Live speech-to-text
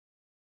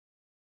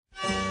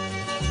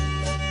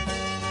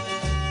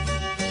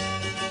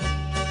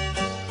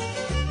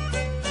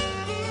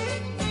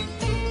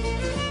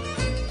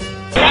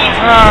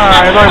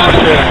εδώ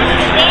είμαστε.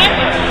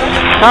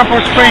 Tampa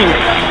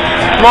Springs,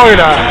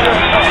 Florida.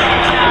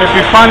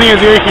 Epiphany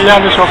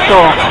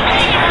 2008.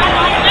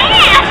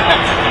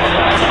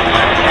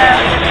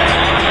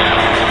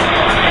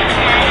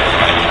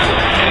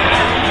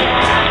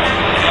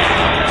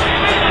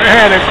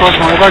 Ρε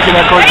κόσμο, εδώ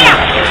κοίτα κόσμο.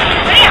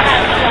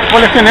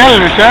 Όλοι αυτοί είναι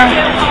Έλληνες,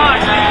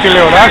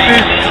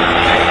 τηλεοράσεις,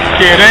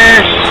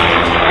 κεραίες,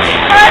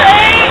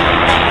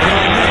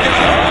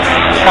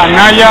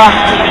 κανάλια.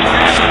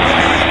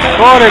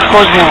 Ωραία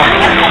κόσμο.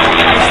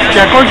 Και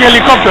ακόμα και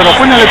ελικόπτερο.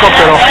 Πού είναι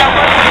ελικόπτερο?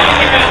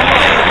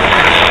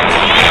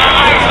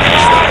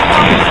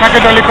 Να και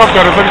το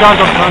ελικόπτερο, δεν ξέρω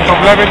αν το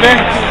βλέπετε.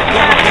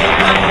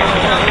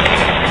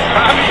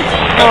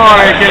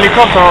 Ωραία, και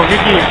ελικόπτερο,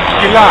 εκεί,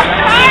 ψηλά.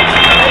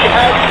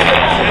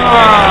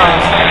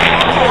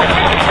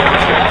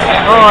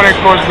 Ωραία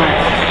κόσμο.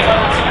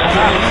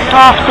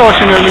 Αυτός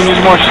είναι ο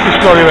ελληνισμός της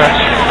Φλόριδας.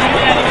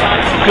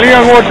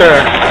 Clearwater,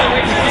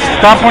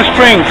 Tampa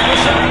Springs,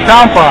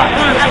 Tampa.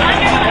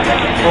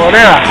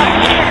 Ωραία.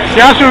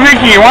 Γεια σου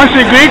Βίκη, once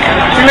a Greek,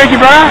 τι λέει εκεί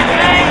πέρα?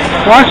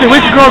 Once a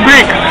week go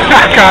Greek.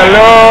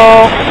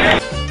 Καλό.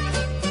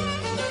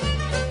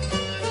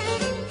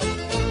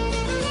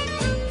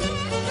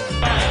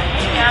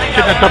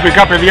 Και τα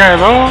τοπικά παιδιά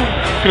εδώ,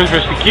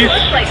 πυροσβεστικής,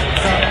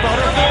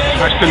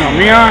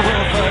 αστυνομία,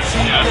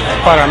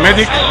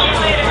 paramedics.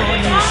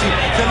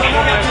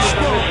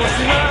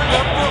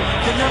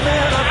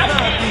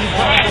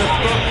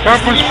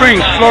 Tampa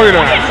Springs,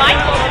 Florida.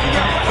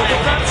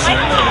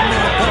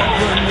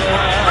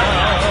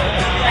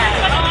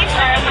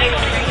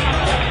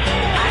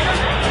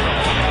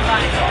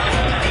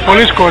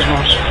 Πολύς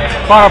κόσμος,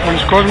 πάρα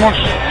πολύς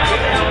κόσμος,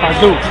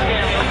 παντού.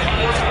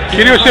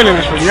 Κυρίως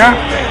Έλληνες παιδιά.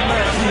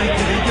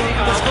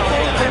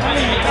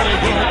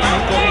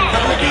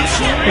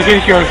 Είχε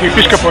και ο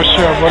Αρχιεπίσκοπος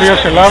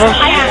Βορείας Ελλάδος.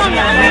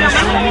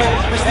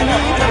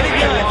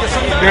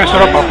 Ένα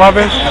σωρό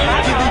παπάδες.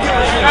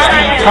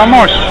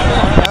 Χαμός.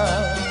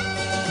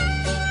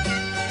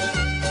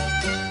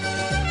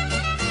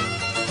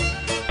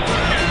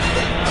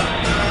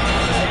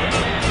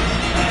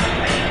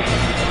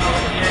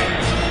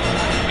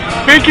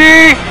 Vicky!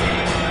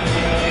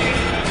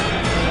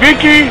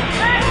 Vicky!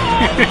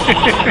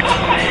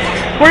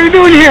 What are you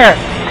doing here?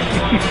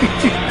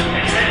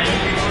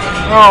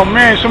 Oh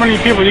man, so many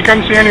people, you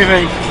can't see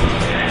anything.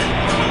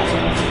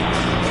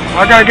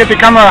 I gotta get the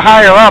camera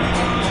higher up.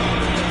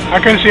 I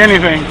can't see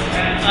anything.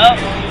 Oh.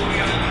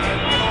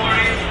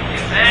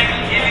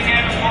 Thanksgiving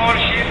and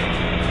worship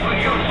for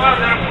your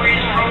Father who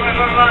is from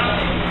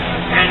everlasting,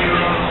 and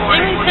your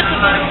Holy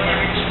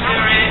life-giving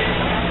Spirit,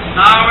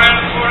 now and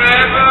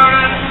forever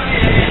and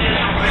ages.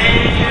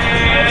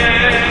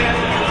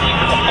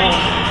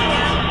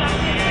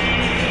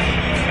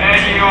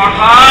 And your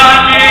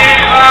body.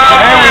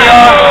 There we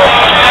are.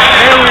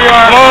 There we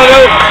are. Come on,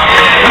 dude.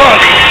 Come on.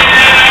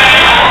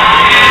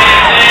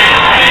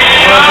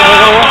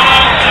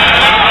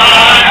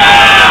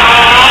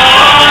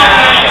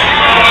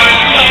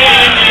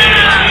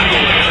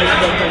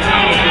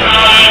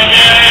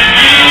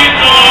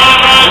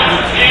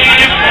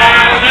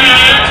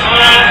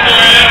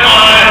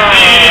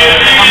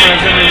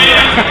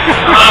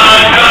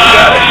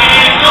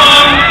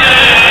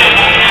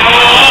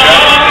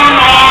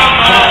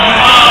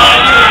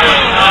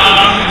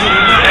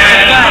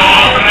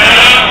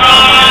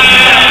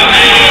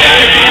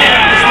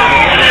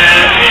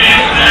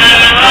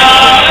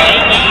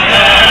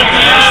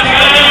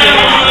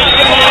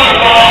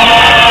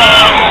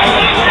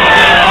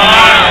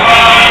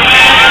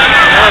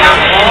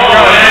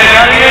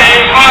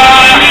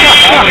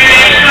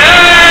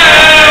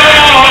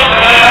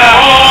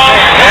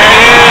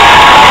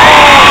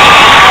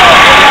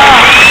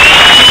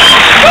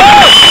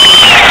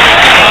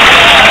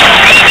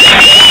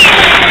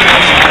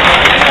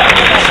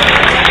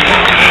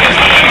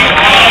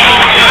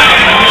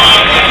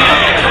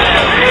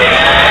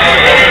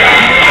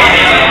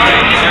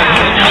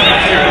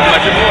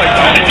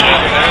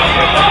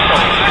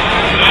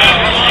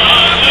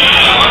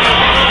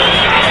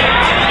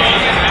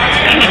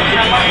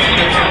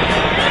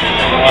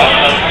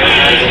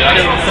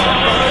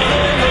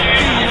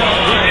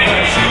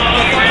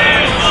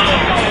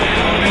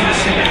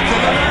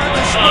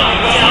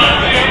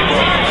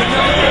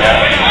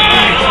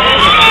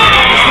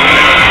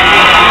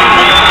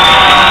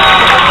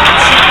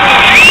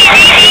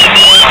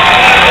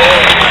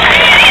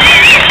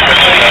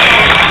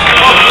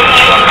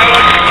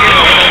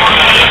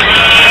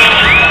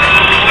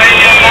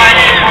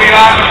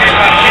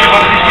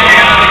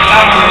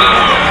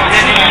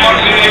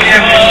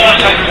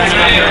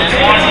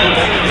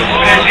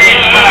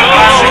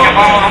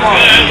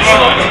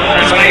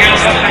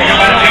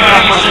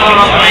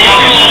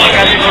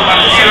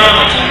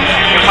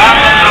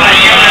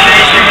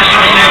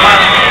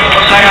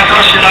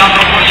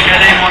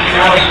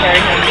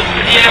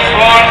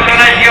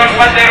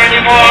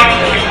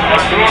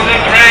 Through the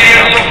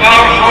prayers of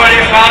our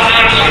Holy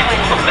Fathers,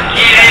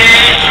 Κύριε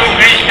Ιησού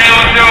Χριστέ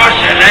ο Θεός,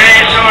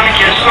 ελέησον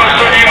και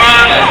σώσον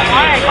ημάς,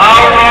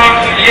 our Lord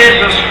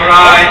Jesus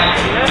Christ,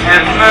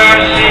 and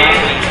mercy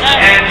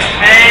and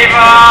save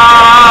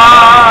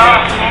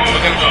us.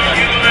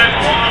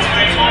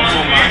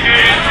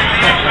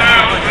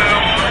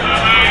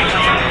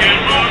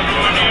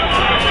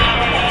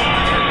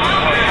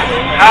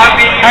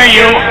 Happy New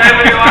Year,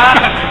 everyone.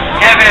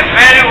 Have a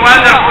very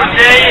wonderful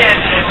day and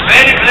a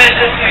very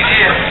blessed New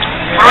Year.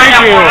 Thank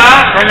you.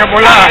 Doña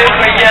Pola.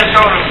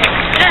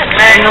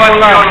 May God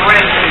be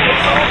always.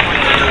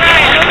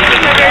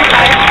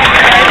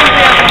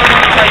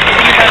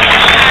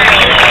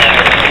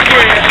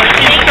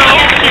 He's so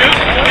cute.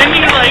 And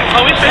he like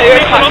always says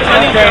little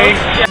funny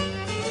jokes.